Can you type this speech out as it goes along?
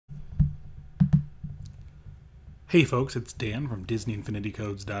Hey folks, it's Dan from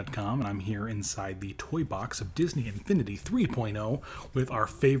DisneyInfinityCodes.com, and I'm here inside the toy box of Disney Infinity 3.0 with our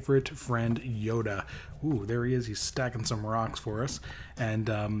favorite friend Yoda. Ooh, there he is. He's stacking some rocks for us,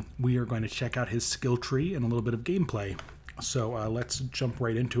 and we are going to check out his skill tree and a little bit of gameplay. So let's jump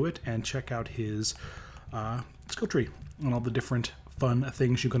right into it and check out his skill tree and all the different fun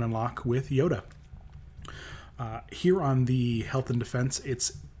things you can unlock with Yoda. Here on the health and defense,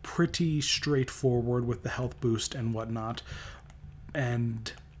 it's pretty straightforward with the health boost and whatnot,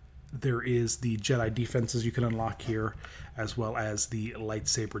 and there is the Jedi defenses you can unlock here, as well as the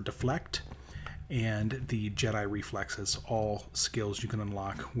lightsaber deflect and the Jedi reflexes, all skills you can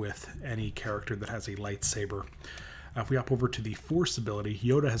unlock with any character that has a lightsaber. If we hop over to the Force ability,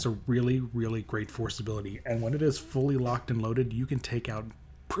 Yoda has a really great Force ability, and when it is fully locked and loaded, you can take out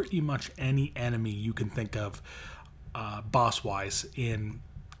pretty much any enemy you can think of boss-wise in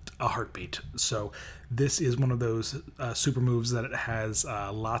a heartbeat. So this is one of those super moves that it has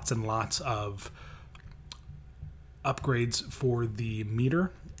lots and lots of upgrades for the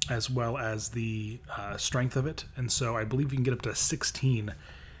meter as well as the strength of it, and so I believe you can get up to 16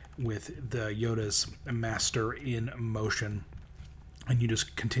 with the Yoda's Master in Motion, and you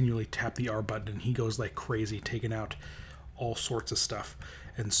just continually tap the R button and he goes like crazy, taking out all sorts of stuff.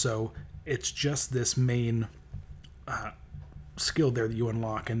 And so it's just this main skill there that you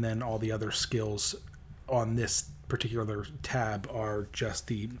unlock, and then all the other skills on this particular tab are just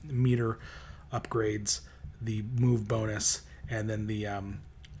the meter upgrades, the move bonus, and then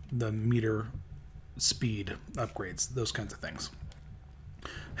the meter speed upgrades, those kinds of things.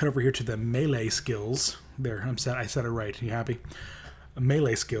 Head over here to the melee skills. There, I said it right. Are you happy?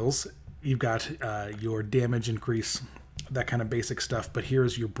 Melee skills, you've got your damage increase, that kind of basic stuff, but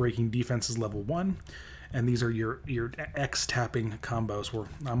here's your breaking defenses level 1. And these are your X tapping combos. Where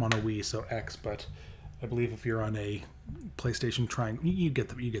I'm on a Wii, so X, but I believe if you're on a PlayStation Triangle, you get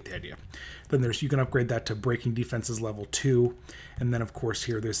the idea. Then you can upgrade that to breaking defenses level 2, and then of course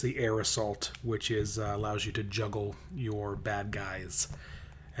here there's the air assault, which is allows you to juggle your bad guys.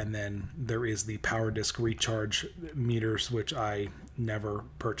 And then there is the power disc recharge meters, which I never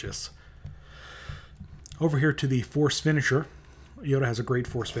purchase. Over here to the Force finisher. Yoda has a great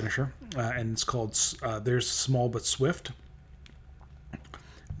Force finisher, and it's called there's Small But Swift.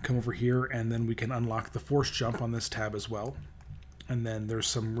 Come over here, and then we can unlock the Force jump on this tab as well. And then there's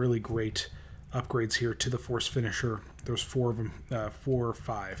some really great upgrades here to the Force finisher. There's 4 of them, 4 or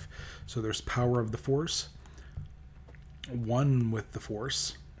 5. So there's Power of the Force, One with the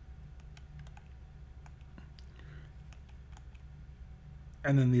Force,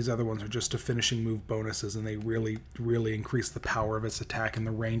 and then these other ones are just a finishing move bonuses, and they really increase the power of its attack and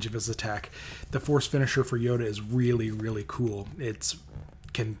the range of its attack. The Force finisher for Yoda is really cool. It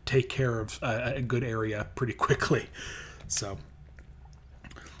can take care of a good area pretty quickly. So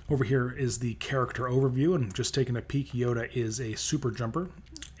over here is the character overview, and just taking a peek, Yoda is a super jumper,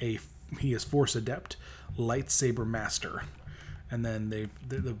 he is Force adept, lightsaber master, and then the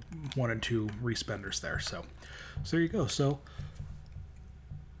 1 and 2 respenders there. So there you go. So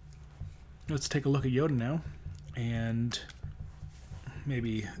let's take a look at Yoda now, and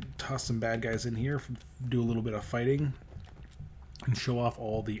maybe toss some bad guys in here, do a little bit of fighting, and show off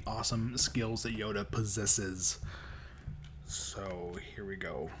all the awesome skills that Yoda possesses. So here we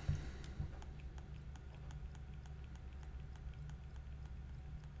go.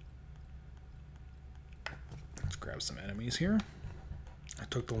 Let's grab some enemies here. I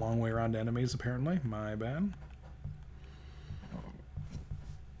took the long way around to enemies, apparently. My bad.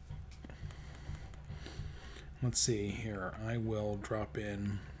 Let's see here. I will drop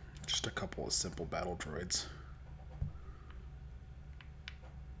in just a couple of simple battle droids.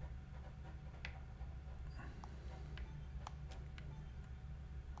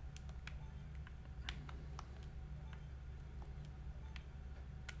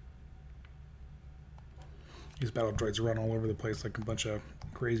 These battle droids run all over the place like a bunch of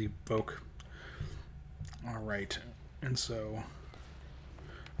crazy folk. Alright, and so,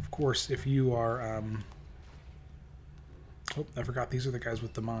 of course, if you are... oh, I forgot, these are the guys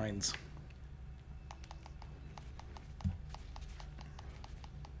with the mines.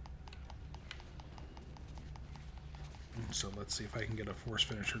 So let's see if I can get a Force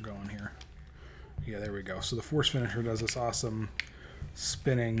finisher going here. Yeah, there we go. So the Force finisher does this awesome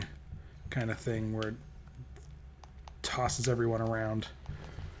spinning kind of thing where it tosses everyone around.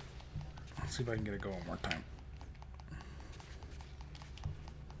 Let's see if I can get it going one more time.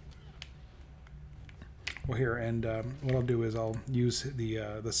 Well, here, and what I'll do is I'll use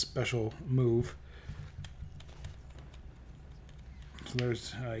the special move. So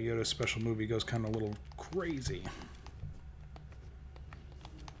there's Yoda's special move. He goes kind of a little crazy.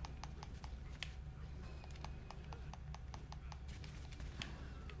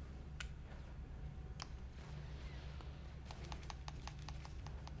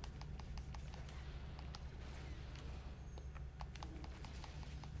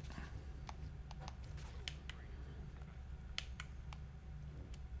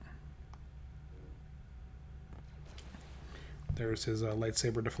 There's his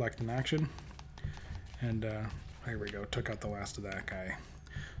lightsaber deflect in action. And here we go, took out the last of that guy.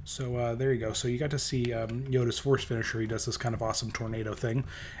 So there you go. So you got to see Yoda's Force finisher. He does this kind of awesome tornado thing.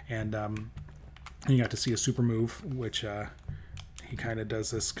 And you got to see a super move, which he kind of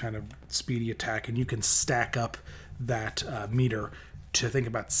does this kind of speedy attack. And you can stack up that meter to, think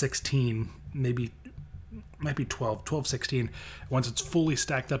about 16, maybe might be 12, 16. Once it's fully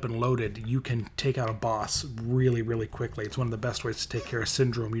stacked up and loaded, you can take out a boss really, really quickly. It's one of the best ways to take care of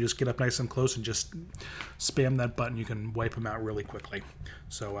Syndrome. You just get up nice and close and just spam that button. You can wipe him out really quickly.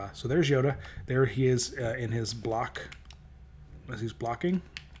 So so there's Yoda. There he is in his block as he's blocking.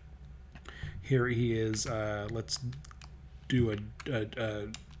 Here he is. Let's do a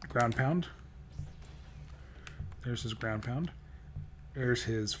ground pound. There's his ground pound. There's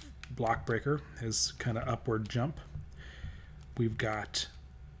his block breaker, his kind of upward jump. We've got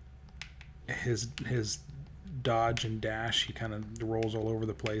his dodge and dash. He kind of rolls all over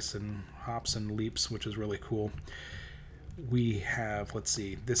the place and hops and leaps, which is really cool. We have, let's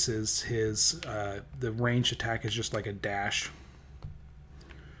see, this is his the ranged attack is just like a dash.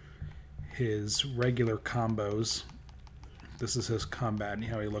 His regular combos, this is his combat and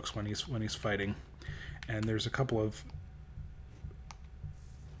how he looks when he's fighting. And there's a couple of,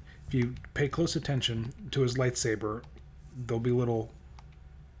 if you pay close attention to his lightsaber, there'll be little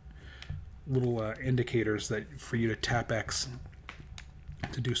indicators that for you to tap X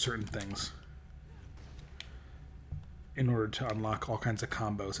to do certain things in order to unlock all kinds of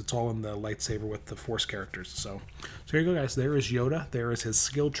combos. It's all in the lightsaber with the Force characters. So here you go, guys. There is Yoda. There is his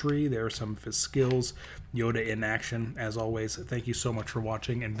skill tree. There are some of his skills. Yoda in action, as always. Thank you so much for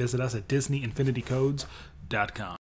watching, and visit us at DisneyInfinityCodes.com.